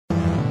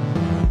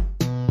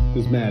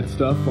There's mad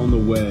stuff on the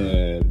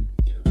web,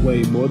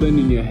 way more than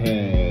in your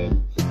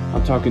head.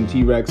 I'm talking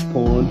T-Rex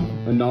porn,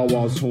 a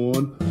narwhal's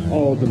horn,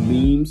 all the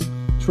memes,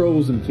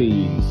 trolls and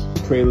fiends,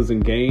 trailers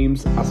and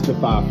games, I spit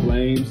fire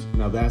flames.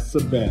 Now that's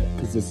a bet,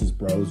 cause this is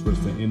Bros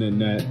vs. the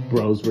Internet.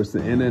 Bros vs.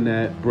 the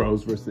Internet.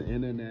 Bros vs. the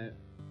Internet.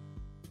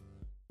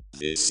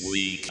 This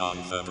week on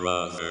the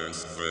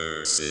Brothers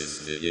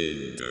vs.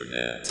 the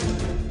Internet.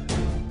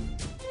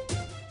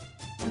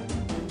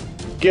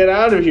 Get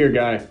out of here,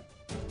 guy.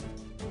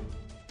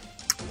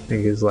 I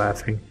think he's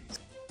laughing.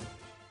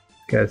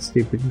 Got a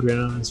stupid grin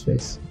on his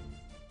face.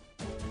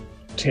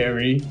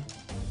 Terry.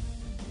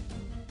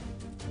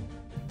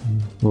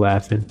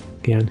 Laughing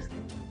again.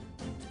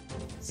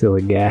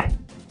 Silly guy.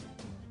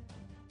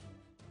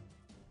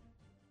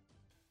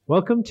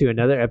 Welcome to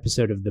another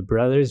episode of The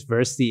Brothers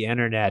vs. the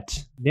Internet.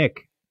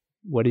 Nick,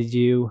 what did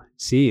you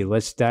see?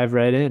 Let's dive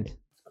right in.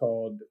 It's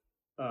called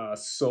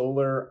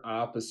Solar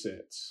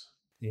Opposites.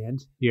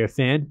 And you're a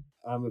fan?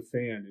 I'm a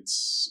fan.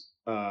 It's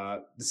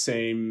the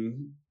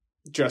same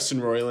Justin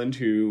Roiland,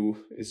 who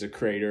is a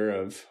creator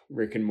of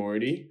Rick and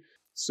Morty.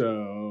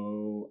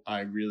 So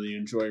I really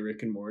enjoy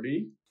Rick and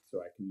Morty.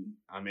 So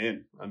I'm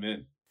in.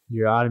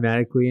 You're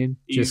automatically in?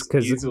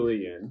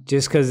 Easily in.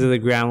 Just because of the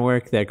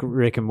groundwork that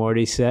Rick and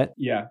Morty set?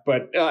 Yeah,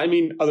 but I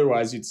mean,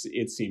 otherwise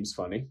it seems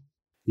funny.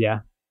 Yeah.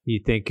 You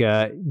think?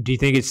 Do you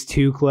think it's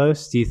too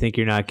close? Do you think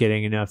you're not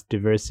getting enough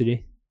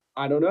diversity?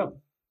 I don't know.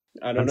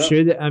 I'm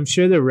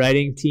sure the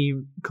writing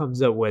team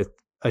comes up with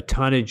a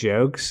ton of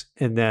jokes,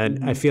 and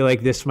then I feel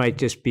like this might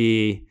just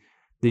be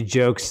the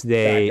jokes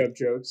backup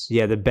jokes.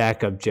 Yeah, the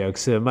backup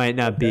jokes. So it might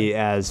not be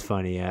as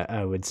funny.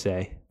 I would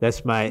say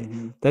that's my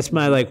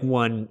like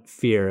one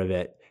fear of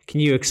it. Can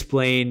you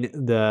explain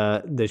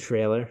the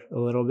trailer a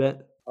little bit?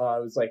 It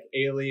was like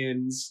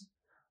aliens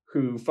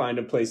who find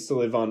a place to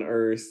live on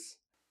Earth,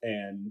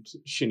 and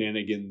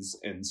shenanigans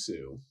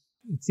ensue.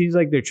 It seems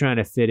like they're trying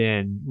to fit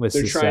in with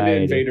society. They're trying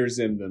to Invader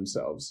Zim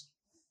themselves.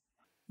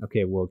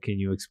 Okay, well, can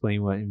you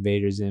explain what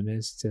Invader Zim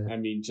is? I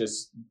mean,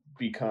 just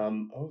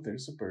become... Oh,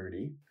 there's a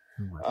birdie.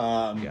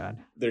 Oh my God.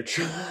 They're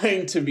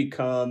trying to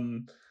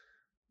become,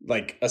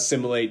 like,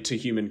 assimilate to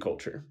human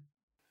culture.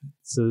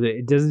 So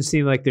it doesn't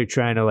seem like they're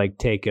trying to, like,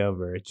 take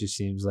over. It just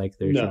seems like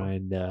they're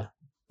trying to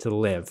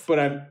live.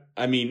 But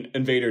I mean,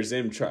 Invader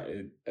Zim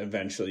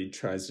eventually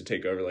tries to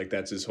take over. Like,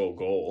 that's his whole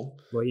goal.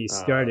 Well, he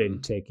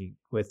started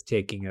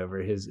taking over.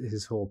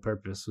 His whole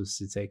purpose was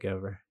to take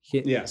over.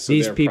 So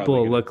these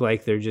people look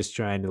like they're just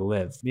trying to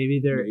live. Maybe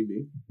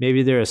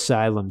they're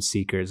asylum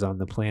seekers on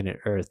the planet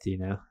Earth. You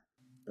know?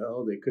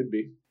 Oh, they could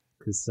be,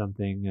 because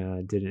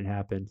something didn't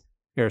happen,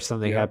 or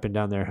something happened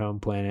on their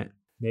home planet.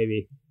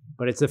 Maybe,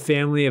 but it's a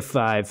family of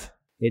 5.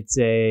 It's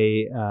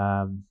a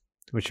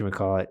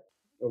whatchamacallit?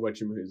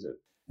 Who's it?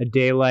 A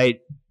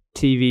daylight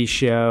TV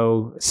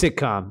show,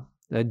 sitcom,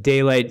 a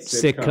daylight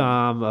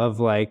sitcom of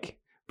like,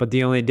 but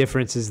the only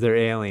difference is they're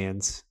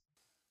aliens.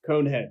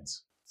 Coneheads.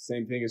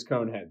 Same thing as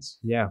Coneheads.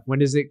 Yeah. When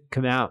does it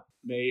come out?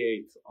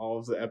 May 8th. All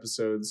of the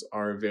episodes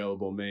are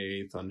available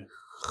May 8th on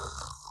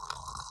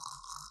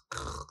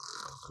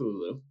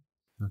Hulu.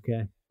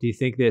 Okay. Do you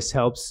think this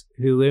helps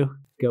Hulu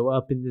go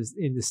up in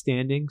the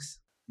standings?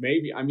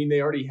 Maybe. I mean,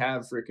 they already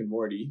have Rick and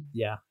Morty.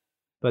 Yeah.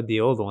 But the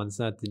old ones,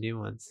 not the new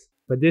ones.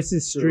 But this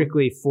is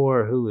strictly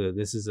for Hulu.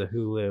 This is a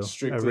Hulu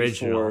strictly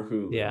original. For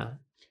Hulu.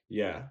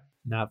 Yeah.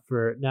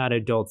 Not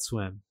Adult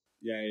Swim.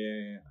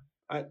 Yeah.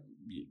 I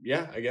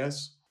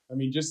guess. I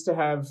mean, just to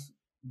have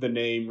the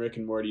name Rick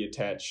and Morty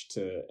attached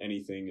to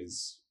anything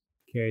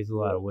carries a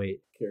lot of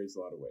weight.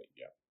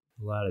 Yeah.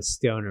 A lot of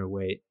stoner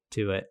weight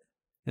to it.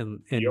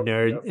 And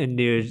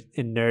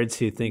nerds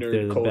who think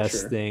they're the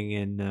best thing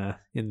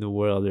in the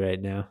world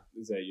right now.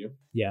 Is that you?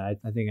 Yeah,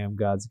 I think I'm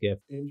God's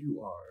gift. And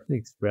you are.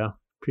 Thanks, bro.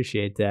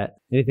 Appreciate that.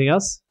 Anything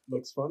else?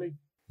 Looks funny.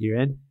 You're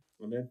in?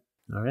 I'm in.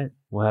 All right.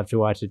 We'll have to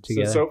watch it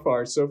together. So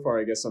far,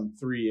 I guess I'm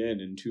 3 in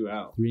and 2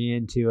 out. 3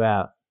 in, 2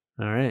 out.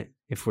 All right.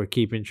 If we're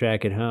keeping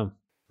track at home.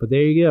 But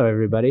there you go,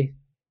 everybody.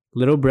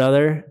 Little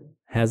brother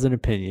has an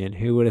opinion.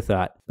 Who would have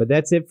thought? But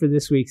that's it for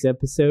this week's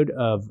episode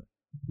of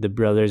The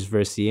Brothers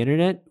vs. the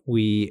Internet.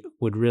 We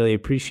would really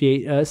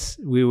appreciate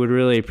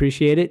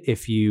it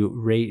if you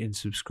rate and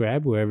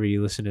subscribe wherever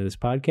you listen to this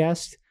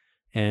podcast.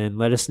 And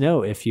let us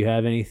know if you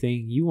have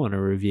anything you want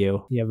to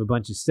review. You have a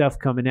bunch of stuff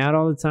coming out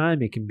all the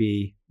time. It can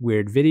be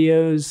weird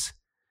videos,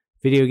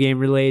 video game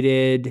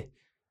related,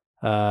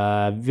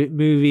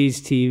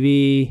 movies,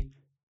 TV,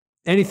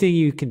 anything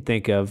you can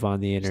think of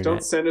on the internet. Just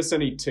don't send us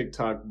any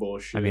TikTok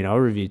bullshit. I mean, I'll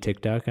review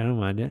TikTok. I don't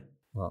mind it.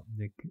 Well,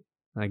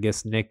 I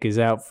guess Nick is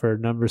out for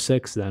number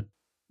 6 then.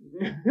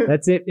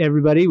 That's it,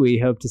 everybody. We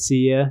hope to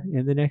see you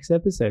in the next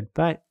episode.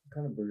 Bye. What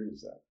kind of bird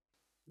is that?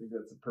 I think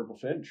that's a purple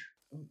finch.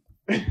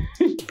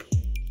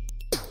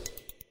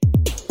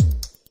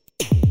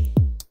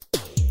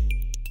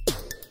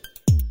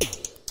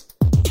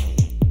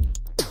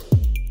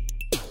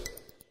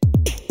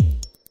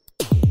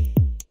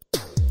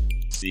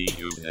 See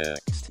you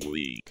next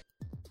week.